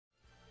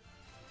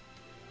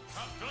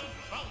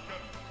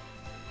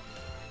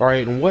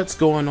Alright, and what's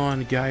going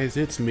on, guys?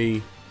 It's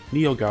me,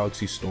 Neo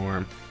Galaxy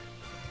Storm,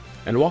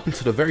 and welcome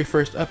to the very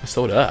first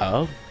episode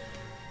of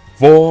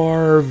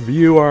For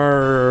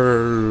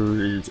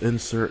Viewers.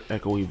 Insert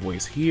echoey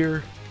voice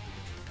here.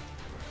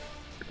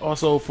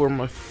 Also, for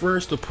my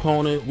first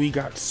opponent, we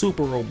got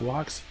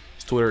Superoblox.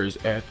 His Twitter is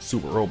at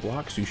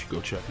Superoblox. You should go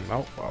check him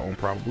out. Follow him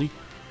probably.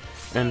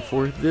 And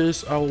for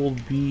this, I will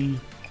be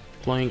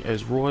playing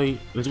as Roy.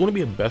 It's going to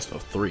be a best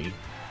of 3.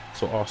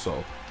 So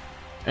also,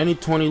 any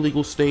 20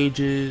 legal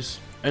stages,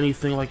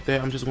 anything like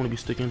that, I'm just going to be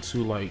sticking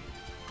to like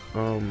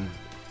Final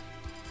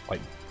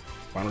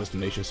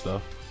Destination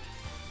stuff.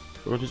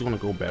 We're just going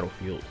to go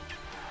Battlefield.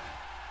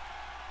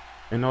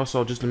 And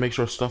also, just to make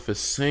sure stuff is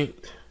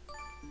synced,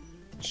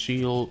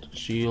 shield,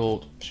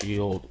 shield,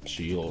 shield,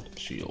 shield,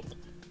 shield.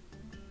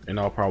 And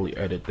I'll probably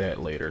edit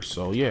that later.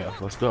 So yeah,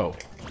 let's go.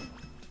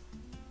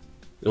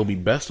 It'll be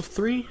best of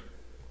 3.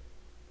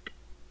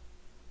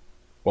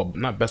 Well,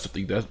 not best of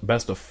 3, that's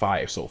best of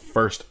 5, so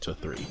first to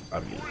 3, I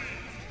mean.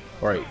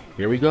 Alright,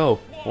 here we go.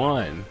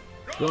 1,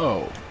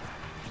 go.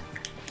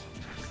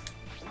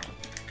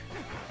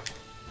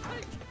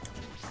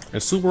 And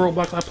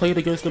Superoblox, I played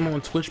against him on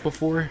Twitch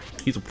before.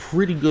 He's a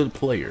pretty good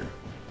player.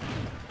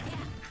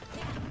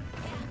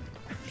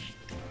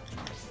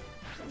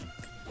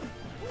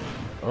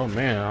 Oh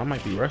man, I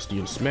might be rusty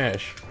in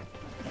Smash.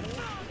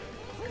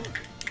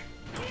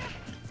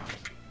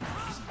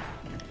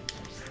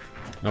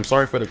 I'm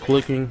sorry for the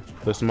clicking,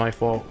 that's my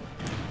fault.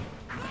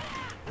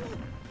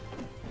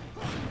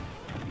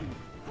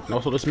 And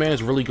also, this man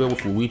is really good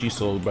with Luigi,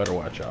 so better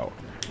watch out.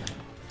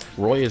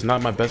 Roy is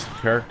not my best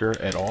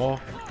character at all,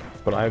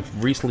 but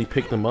I've recently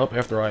picked him up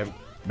after I've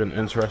been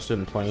interested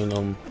in playing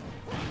him.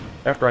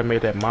 After I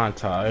made that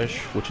montage,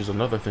 which is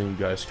another thing you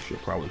guys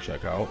should probably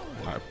check out.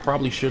 I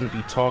probably shouldn't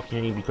be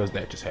talking because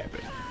that just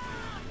happened.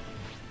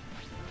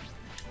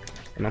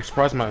 And I'm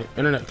surprised my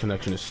internet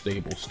connection is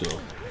stable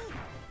still.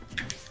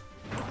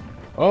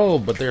 Oh,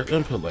 but there's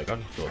input lag. I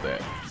can feel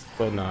that.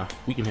 But nah,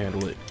 we can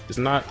handle it. It's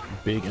not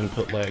big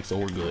input lag, so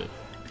we're good.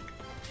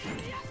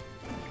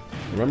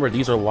 Remember,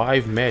 these are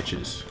live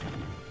matches.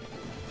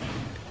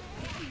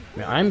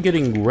 Man, I'm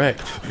getting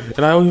wrecked,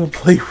 and I don't even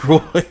play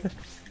Roy.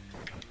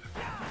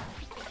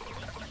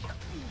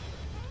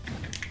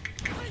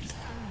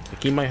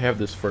 Like, he might have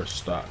this first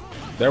stock.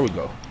 There we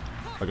go.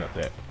 I got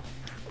that.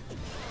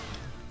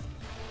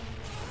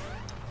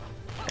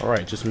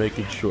 Alright, just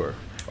making sure.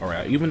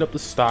 Alright, I evened up the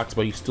stocks,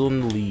 but he's still in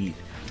the lead.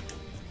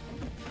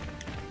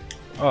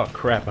 Oh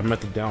crap, I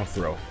meant the down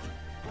throw.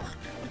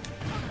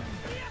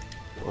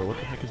 Oh, what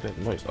the heck is that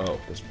noise? Oh,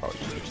 that's probably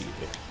just a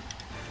hit.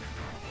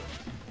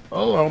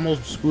 Oh, I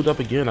almost screwed up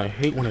again. I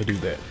hate when I do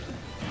that.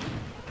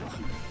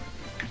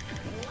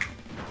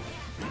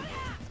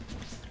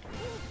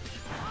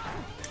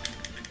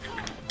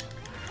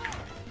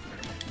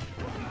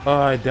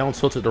 I down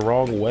tilted the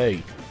wrong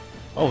way.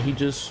 Oh, he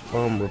just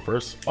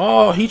reversed.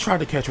 Oh, he tried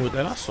to catch me with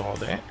that. I saw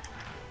that.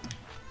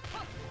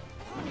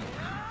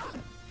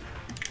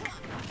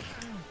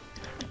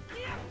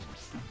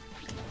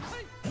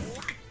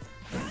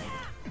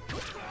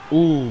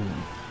 Ooh,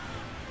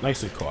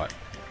 nicely caught.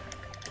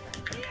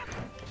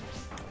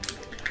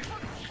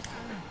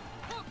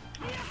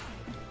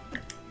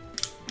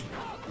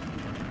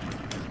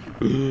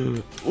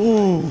 Ooh,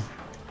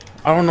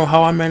 I don't know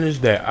how I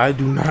managed that. I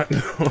do not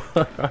know.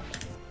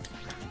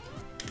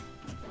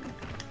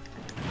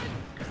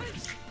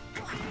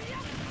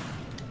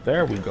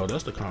 There we go.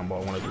 That's the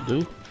combo I wanted to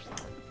do.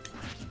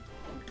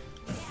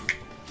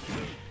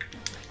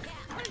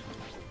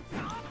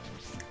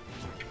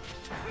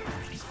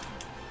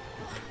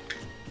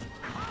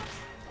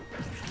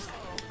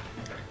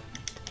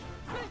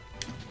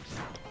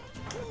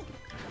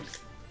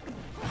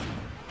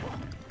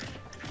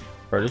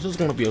 Alright, this is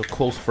going to be a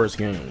close first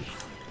game.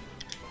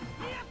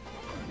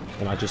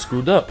 And I just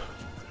screwed up.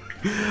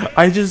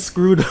 I just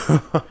screwed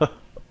up.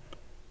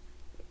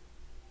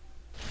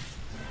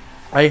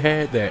 I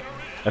had that.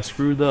 I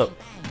screwed up.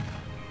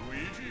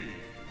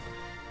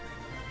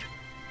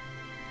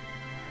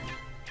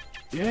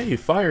 Yay,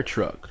 fire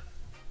truck.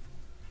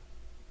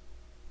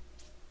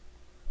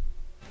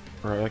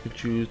 Alright, I can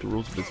choose the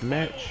rules of this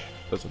match.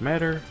 Doesn't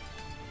matter.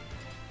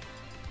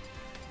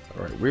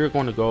 Alright, we're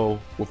going to go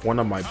with one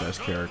of my best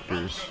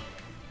characters,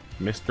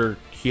 Mr.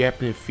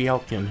 Captain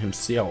Falcon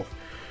himself.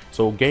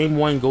 So game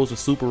 1 goes to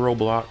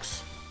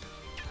Superoblox.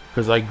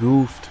 Because I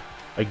goofed.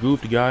 I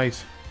goofed,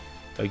 guys.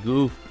 I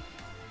goofed.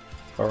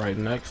 Alright,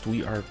 next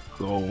we are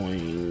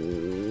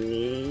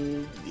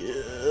going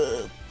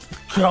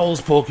Carlos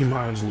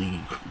Pokemon's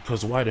League,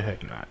 because why the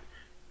heck not?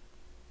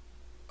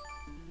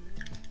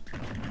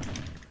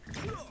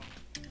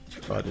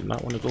 So I did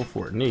not want to go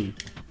for a knee.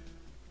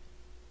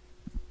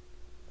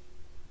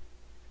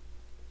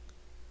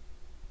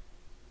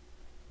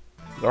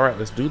 Alright,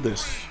 let's do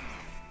this.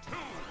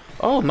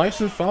 Oh, nice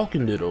and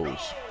Falcon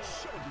Dittos.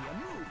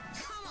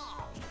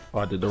 Oh,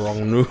 I did the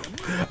wrong move.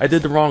 I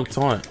did the wrong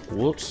taunt.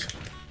 Whoops.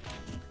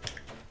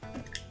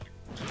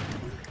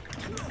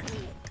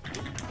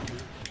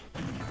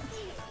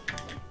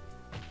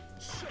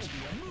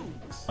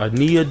 A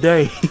knee a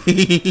day.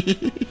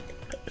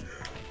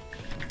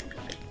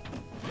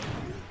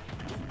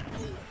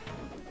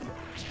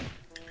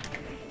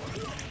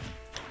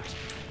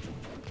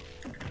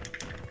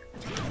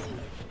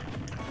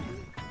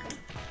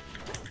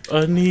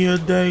 A knee a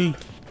day.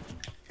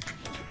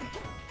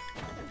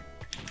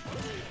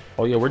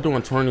 Oh yeah, we're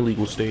doing tourney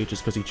legal stages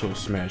because he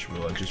chose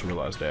Smashville. I just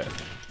realized that.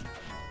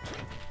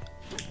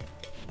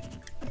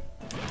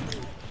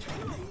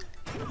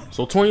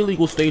 So tourney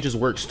legal stages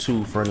works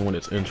too for anyone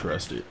that's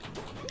interested.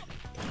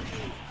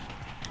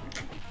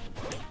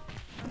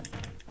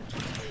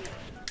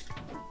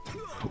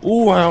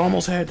 Ooh, I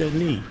almost had that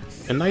knee.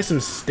 A nice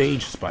and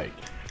stage spike.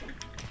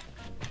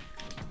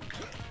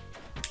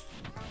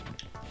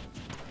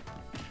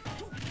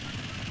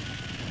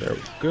 There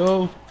we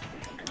go.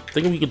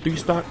 Thinking we can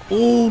 3-stock.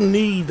 Ooh,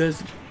 knee.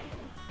 That's.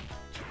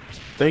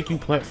 Thank you,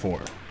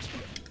 platform.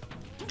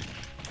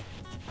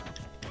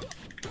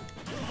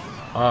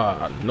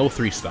 No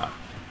 3-stock.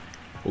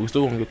 But we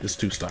still gonna get this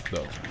 2-stock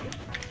though.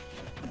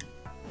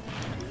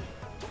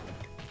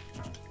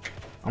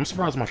 I'm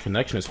surprised my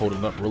connection is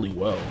holding up really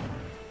well.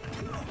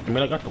 I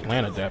mean, I got the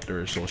LAN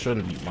adapter, so it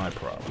shouldn't be my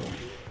problem.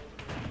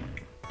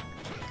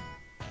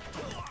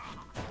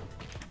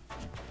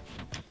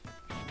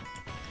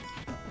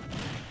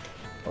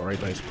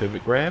 Alright, nice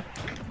pivot grab.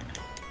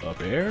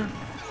 Up air.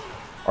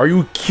 Are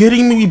you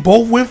kidding me? We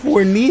both went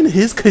for a knee and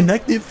his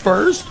connected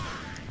first?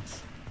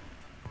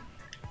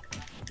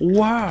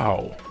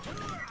 Wow.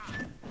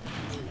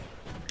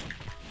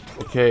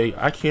 Okay,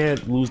 I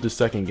can't lose the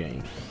second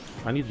game.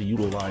 I need to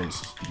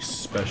utilize these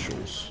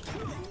specials.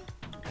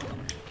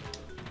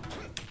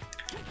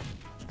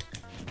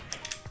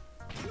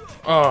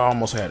 Oh, I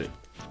almost had it.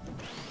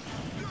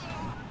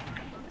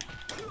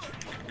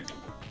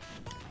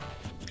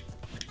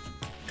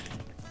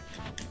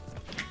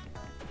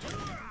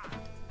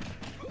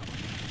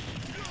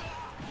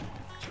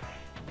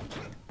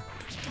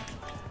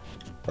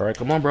 Alright,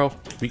 come on, bro.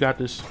 We got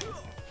this.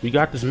 We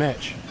got this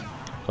match.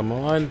 Come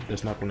on.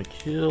 That's not going to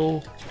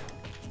kill.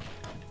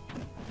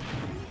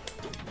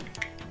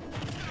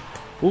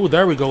 Ooh,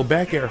 there we go.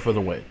 Back air for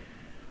the win.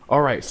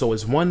 Alright, so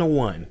it's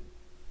 1-1.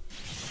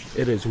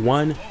 It is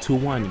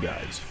 1-1,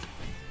 guys.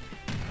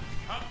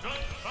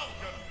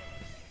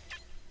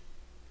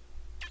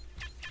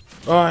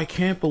 Oh, I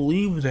can't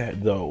believe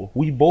that, though.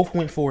 We both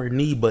went for a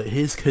knee, but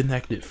his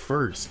connected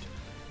first.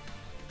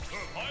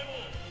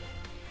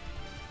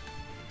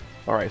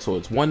 Alright, so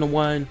it's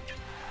 1-1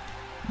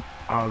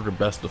 out of the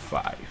best of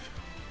 5.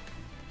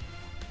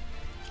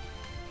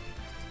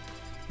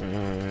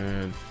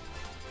 And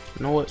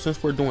you know what?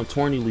 Since we're doing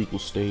tourney legal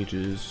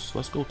stages,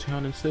 let's go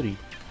town and city.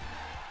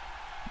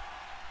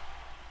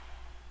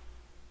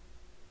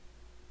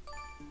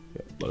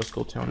 Yeah, let us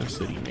go town and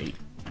city, mate.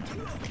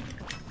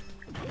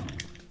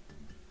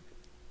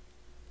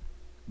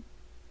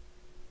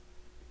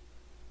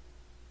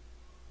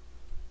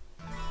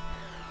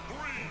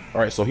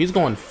 Alright, so he's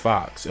going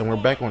Fox, and we're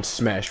back on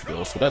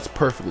Smashville, so that's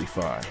perfectly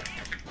fine.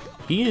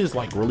 He is,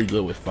 like, really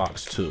good with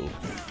Fox, too.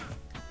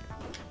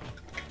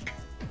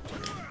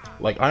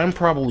 Like, I am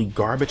probably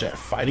garbage at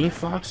fighting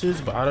foxes,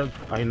 but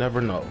I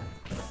never know.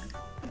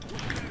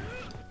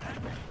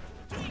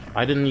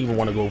 I didn't even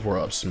want to go for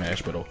up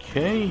smash, but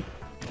okay.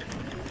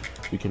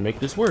 We can make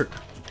this work.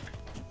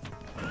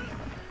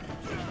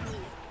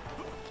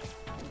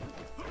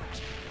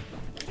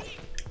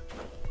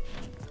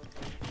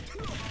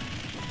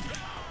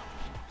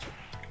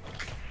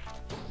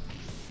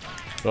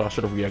 Oh, I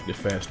should have reacted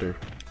faster.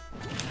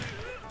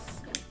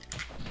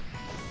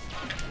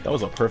 That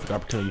was a perfect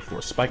opportunity for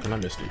a spike and I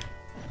missed it.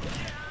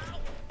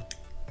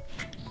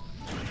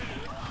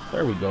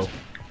 There we go.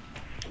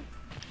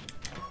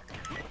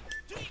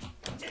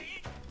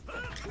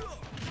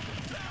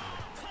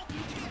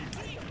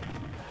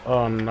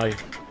 Oh, nice.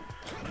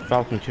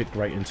 Falcon kicked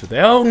right into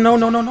that. Oh, no,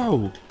 no, no,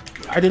 no.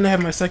 I didn't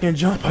have my second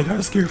jump. I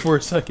got scared for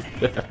a second.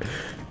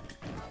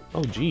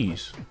 Oh,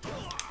 jeez.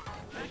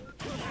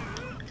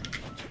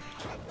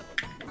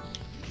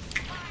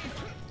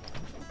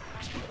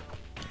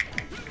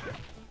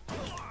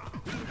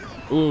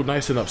 Ooh,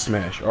 nice and up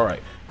smash. All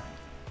right.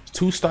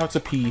 2 stocks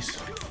apiece.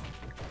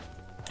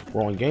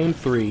 We're on game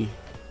 3.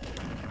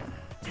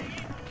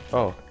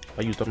 Oh,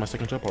 I used up my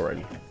second jump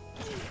already.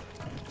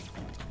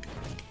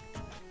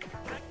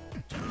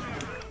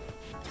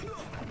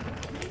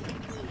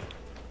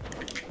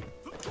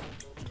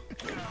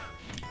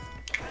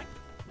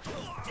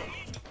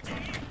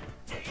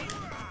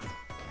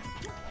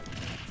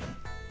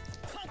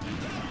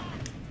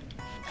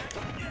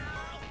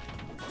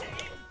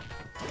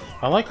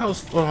 I like how,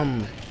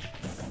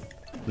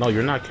 no,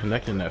 you're not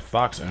connecting that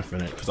Fox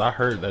Infinite, because I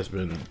heard that's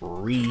been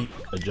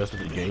readjusted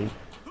the game.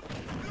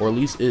 Or at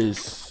least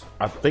is,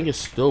 I think it's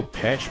still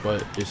patched,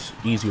 but it's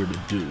easier to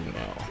do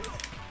now.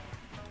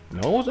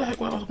 No, what the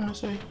heck what I was going to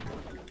say?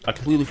 I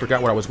completely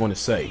forgot what I was going to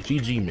say.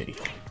 GG me.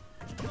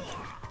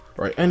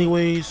 Alright,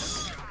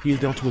 anyways, he's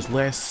down to his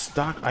last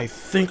stock. I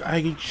think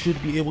I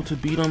should be able to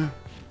beat him.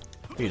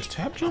 Wait, is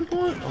tap jump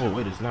on? Oh,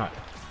 wait, it's not.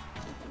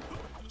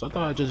 So I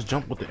thought I just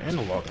jumped with the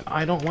analog, and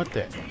I don't want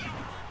that.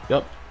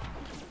 Yep.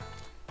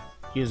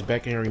 He is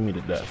back carrying me to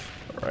death.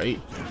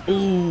 Alright.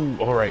 Ooh,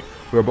 alright.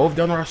 We're both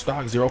down to our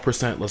stock,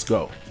 0%. Let's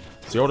go.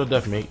 0 to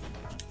death, mate.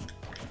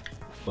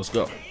 Let's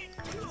go.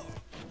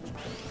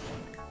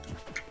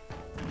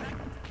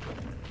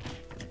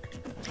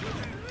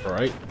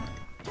 Alright.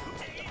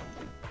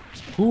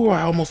 Ooh,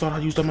 I almost thought I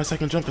used up my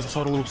second jump because I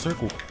saw the little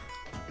circle.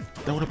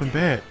 That would have been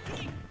bad.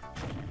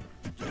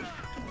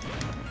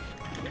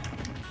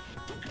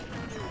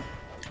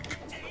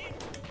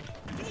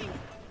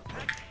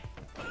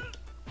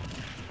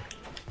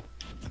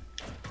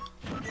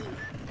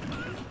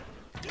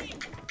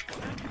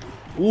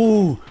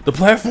 Ooh, the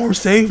platform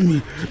saved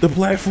me. The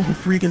platform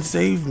freaking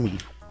saved me.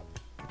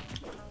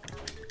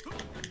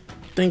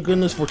 Thank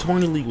goodness for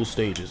 20 legal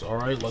stages.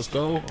 Alright, let's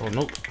go. Oh,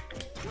 nope.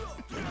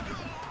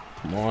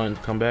 Come on,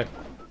 come back.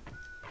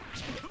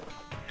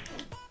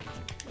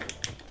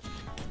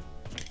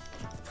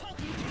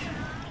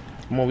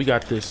 Come on, we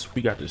got this.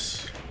 We got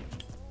this.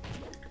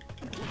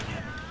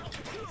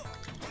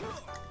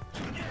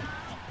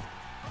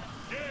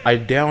 I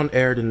down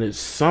aired and it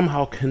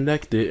somehow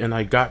connected and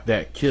I got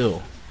that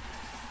kill.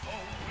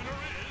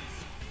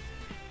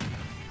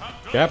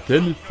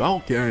 Captain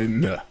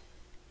Falcon.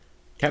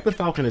 Captain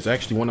Falcon is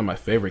actually one of my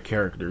favorite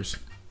characters.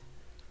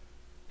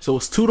 So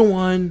it's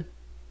 2-1.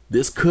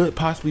 This could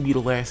possibly be the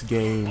last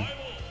game.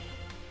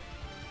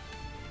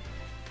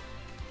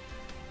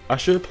 I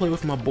should play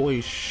with my boy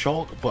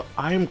Shulk, but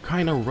I am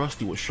kind of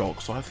rusty with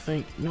Shulk, so I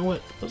think, you know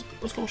what?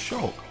 Let's go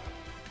Shulk.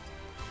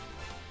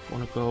 I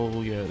want to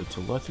go, yeah, the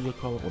Teletia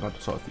color. Well, not the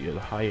Teletia, the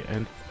high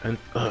end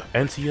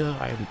Entia.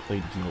 I haven't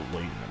played Xenoblade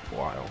in a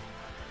while.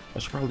 I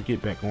should probably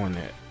get back on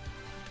that.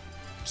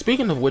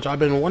 Speaking of which, I've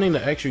been wanting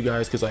to ask you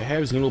guys because I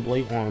have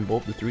Xenoblade on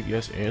both the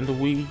 3DS and the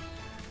Wii.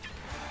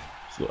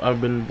 So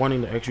I've been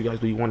wanting to ask you guys,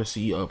 do you want to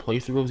see a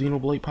playthrough of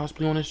Xenoblade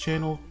possibly on this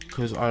channel?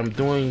 Because I'm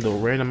doing the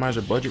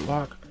randomizer budget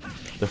lock.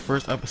 The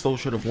first episode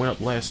should have went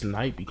up last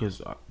night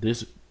because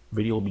this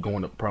video will be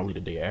going up probably the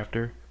day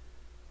after.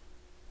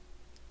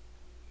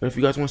 And if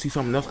you guys want to see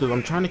something else, because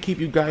I'm trying to keep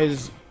you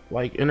guys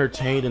like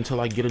entertained until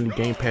I get a new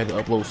gamepad to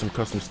upload some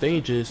custom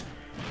stages,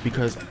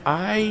 because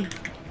I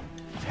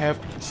have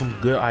some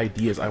good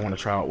ideas I want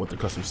to try out with the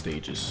custom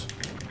stages.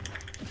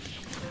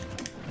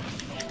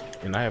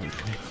 And I haven't.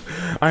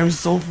 I'm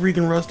so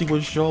freaking rusty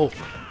with Shulk.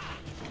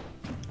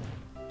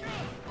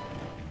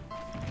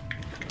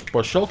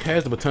 But Shulk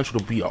has the potential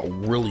to be a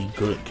really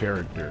good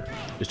character.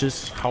 It's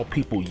just how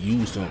people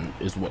use him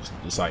is what's the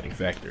deciding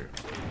factor.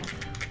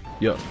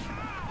 Yep.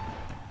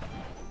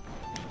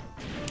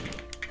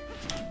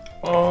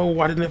 Oh,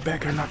 why didn't that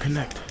back air not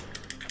connect?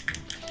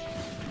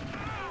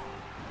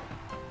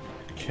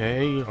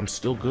 Okay, I'm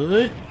still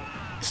good.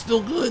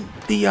 Still good.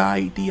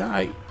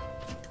 DI.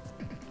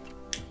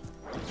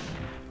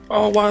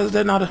 Oh, why was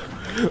that not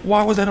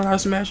a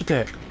smash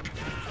attack?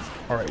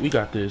 Alright, we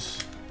got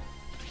this.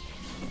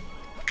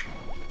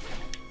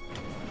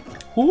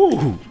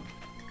 Ooh.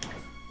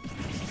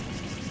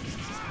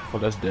 Oh,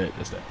 that's dead.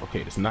 That's that.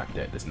 Okay, it's not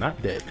dead. It's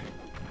not dead.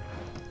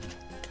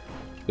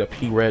 Yep,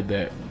 he read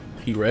that.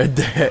 He read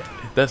that.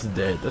 That's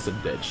dead. That's a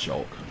dead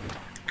Shulk.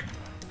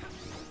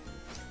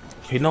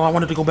 Okay, no, I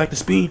wanted to go back to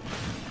speed.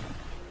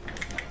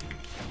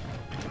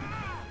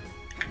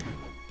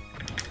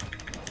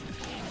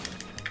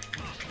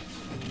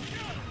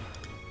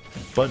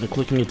 Button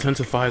clicking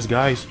intensifies,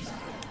 guys.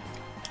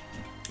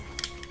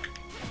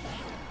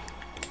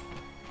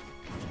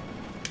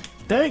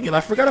 Dang it, I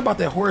forgot about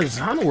that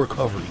horizontal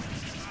recovery.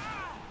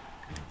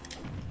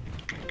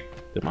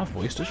 Did my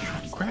voice just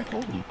crack?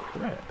 Holy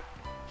crap.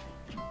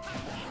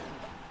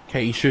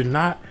 Okay, he should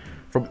not,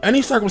 from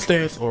any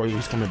circumstance, or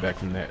he's coming back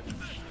from that.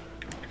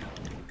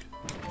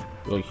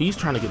 Look, he's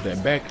trying to get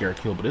that back air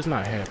kill, but it's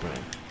not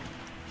happening.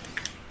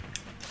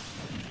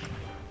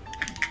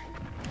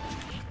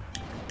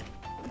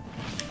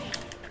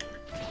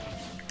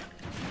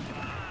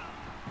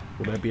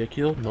 Will that be a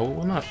kill? No, it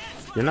will not.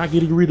 You're not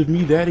getting rid of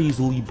me that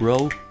easily,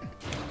 bro.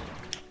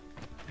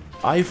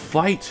 I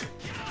fight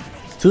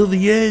till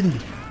the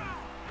end.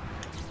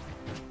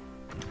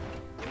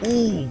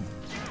 Ooh.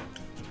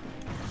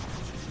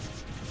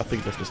 I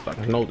think that's the stock.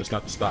 No, that's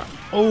not the stock.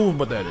 Oh,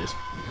 but that is.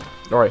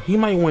 Alright, he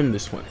might win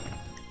this one.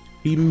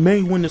 He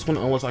may win this one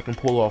unless I can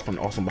pull off an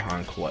awesome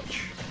behind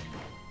clutch.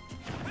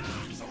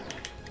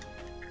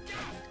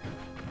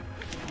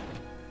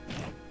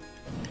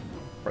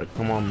 Alright,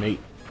 come on, mate.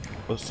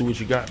 Let's see what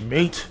you got,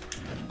 mate.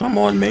 Come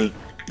on, mate.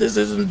 This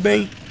isn't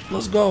bait.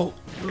 Let's go.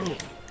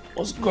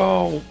 Let's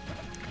go.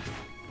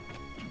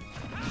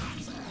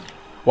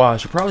 Wow, I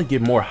should probably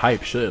get more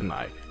hype, shouldn't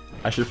I?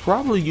 I should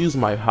probably use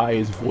my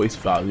highest voice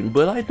volume,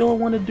 but I don't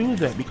want to do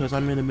that because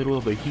I'm in the middle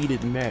of a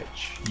heated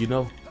match, you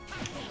know?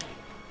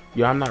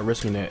 Yeah, I'm not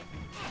risking that.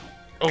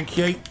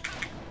 Okay.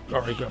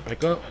 Alright, got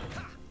back up.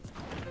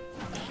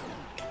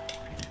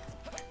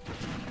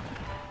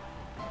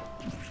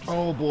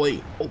 Oh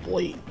boy. Oh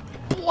boy.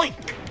 Boy!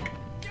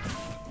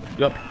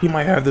 Yup, he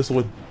might have this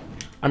one.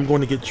 I'm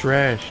going to get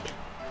trashed.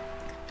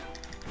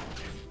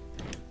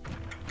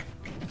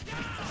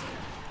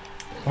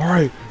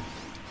 Alright.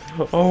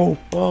 Oh,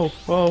 oh,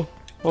 oh.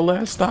 Oh,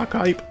 last stock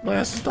hype.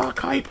 Last stock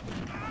hype.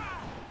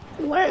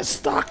 Last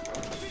stock.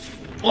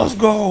 Let's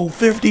go.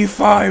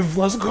 55.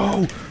 Let's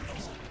go.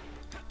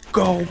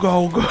 Go,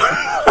 go, go.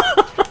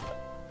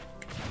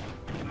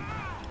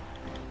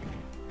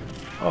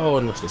 Oh,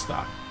 and let's just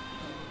stop.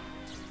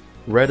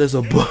 Red as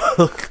a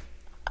bug.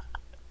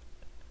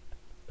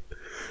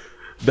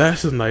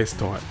 That's a nice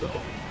taunt,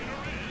 though.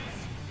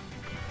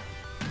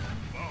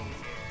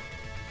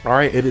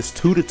 Alright, it is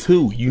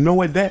 2-2. You know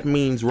what that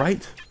means,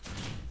 right?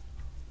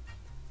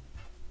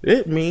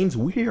 It means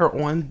we are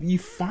on the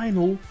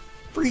final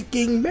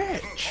freaking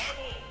match.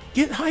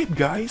 Get hyped,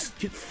 guys.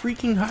 Get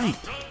freaking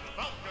hyped.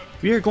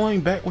 We are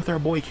going back with our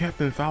boy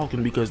Captain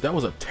Falcon because that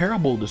was a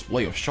terrible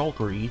display of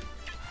shulkery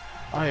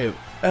I have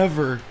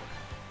ever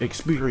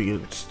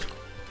experienced.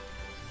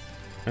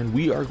 And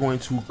we are going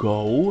to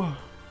go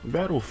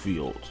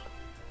Battlefield.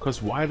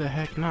 Because why the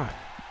heck not?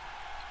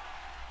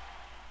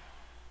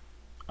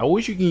 I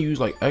wish you can use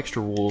like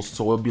extra rules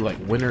so it'll be like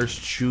winners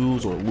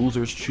choose or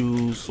losers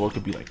choose, so it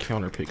could be like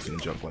counter picks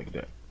and junk like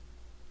that.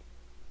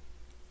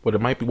 But it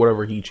might be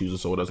whatever he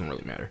chooses, so it doesn't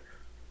really matter.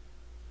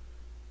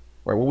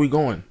 Alright, where we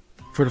going?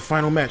 For the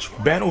final match.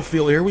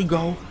 Battlefield, here we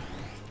go.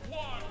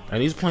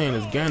 And he's playing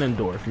as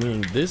Ganondorf,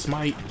 meaning this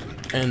might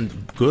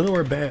end good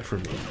or bad for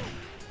me.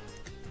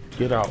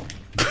 Get out.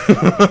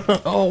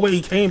 Oh wait,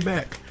 he came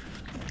back.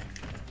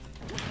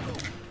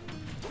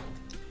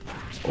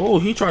 Oh,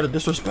 he tried to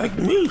disrespect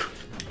me.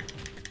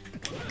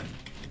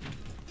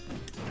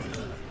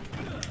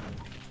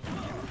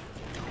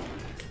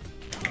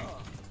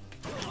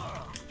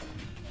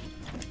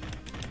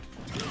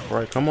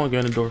 Alright, come on,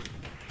 Ganondorf.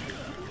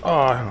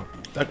 Oh,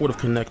 that would have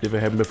connected if it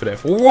hadn't been for that.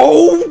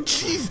 Whoa,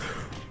 jeez.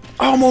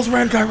 I almost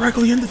ran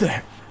directly into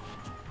that.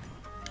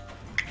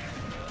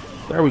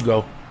 There we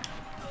go.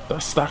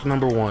 That's stock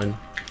number 1.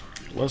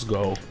 Let's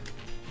go.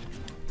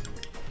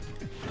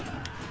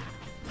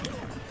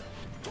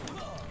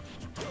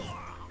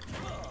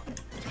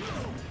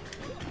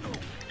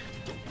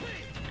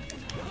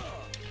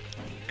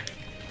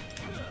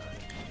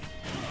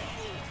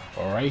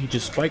 Alright, he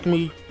just spiked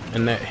me.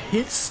 And that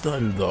hit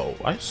stun though.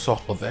 I saw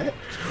that.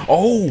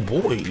 Oh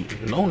boy.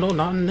 No, no,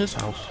 not in this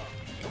house.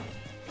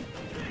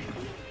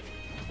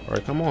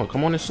 Alright, come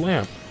on and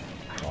slam.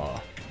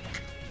 Aw.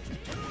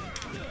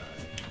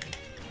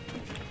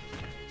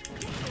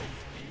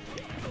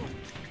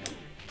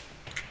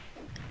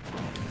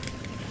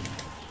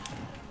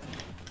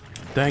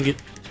 Dang it.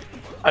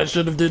 I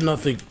should have did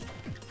nothing.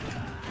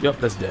 Yep,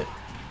 that's dead.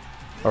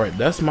 Alright,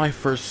 that's my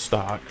first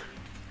stock.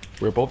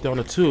 We're both down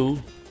to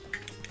 2.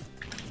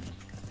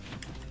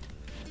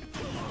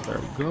 There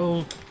we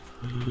go.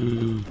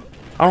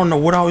 I don't know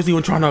what I was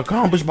even trying to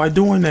accomplish by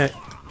doing that.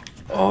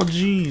 Oh,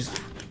 jeez.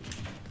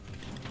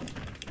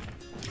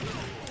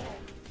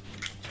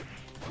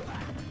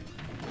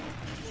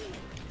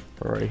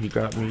 Alright, he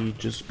got me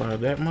just by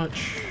that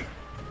much.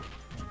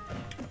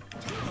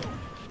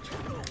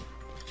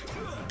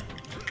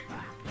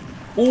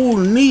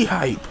 Ooh, knee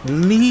hype.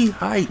 Knee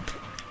hype.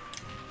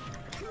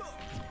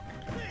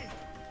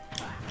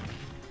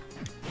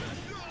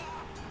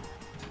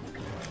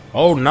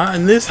 Oh, not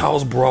in this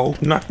house, bro.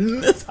 Not in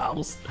this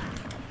house.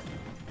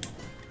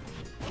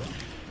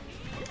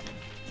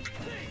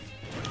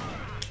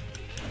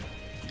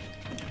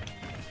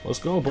 Let's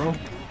go, bro.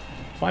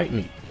 Fight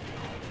me.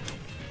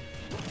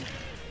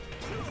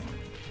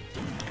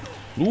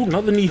 Ooh,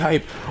 another knee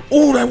hype.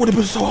 Oh, that would have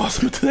been so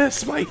awesome to that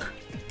spike.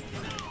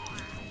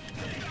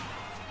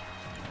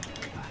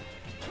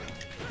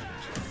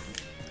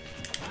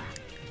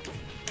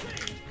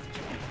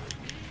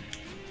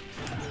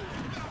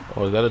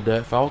 Oh, is that a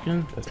dead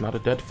falcon? That's not a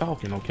dead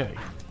falcon, okay.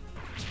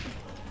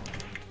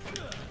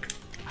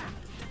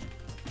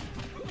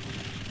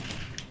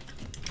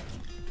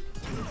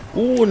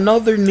 Ooh,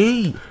 another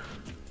knee.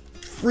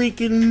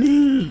 Freaking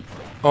knee.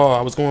 Oh,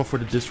 I was going for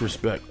the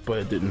disrespect, but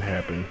it didn't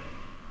happen.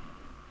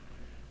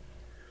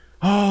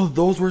 Oh,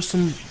 those were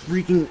some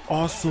freaking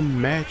awesome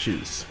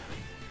matches.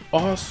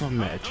 Awesome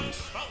matches.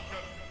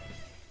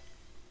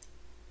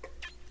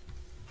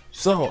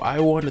 So, I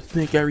want to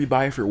thank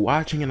everybody for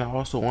watching, and I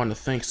also want to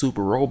thank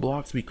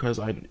Superoblox because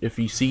if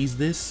he sees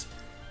this,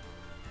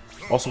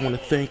 also want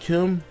to thank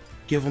him,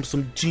 give him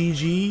some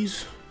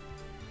GGs.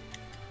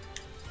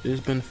 It's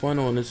been fun,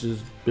 and this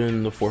has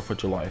been the 4th of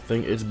July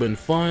thing. It's been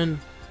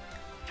fun.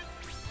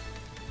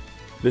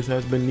 This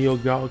has been Neo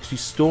Galaxy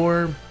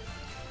Storm.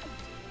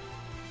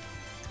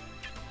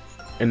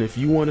 And if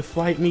you want to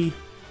fight me,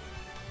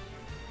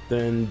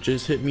 then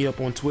just hit me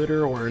up on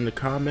Twitter or in the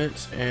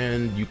comments,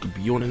 and you could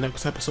be on the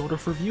next episode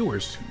for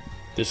viewers.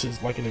 This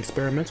is like an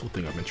experimental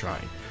thing I've been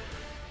trying.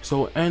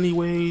 So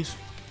anyways,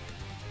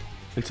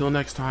 until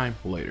next time,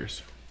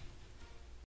 laters.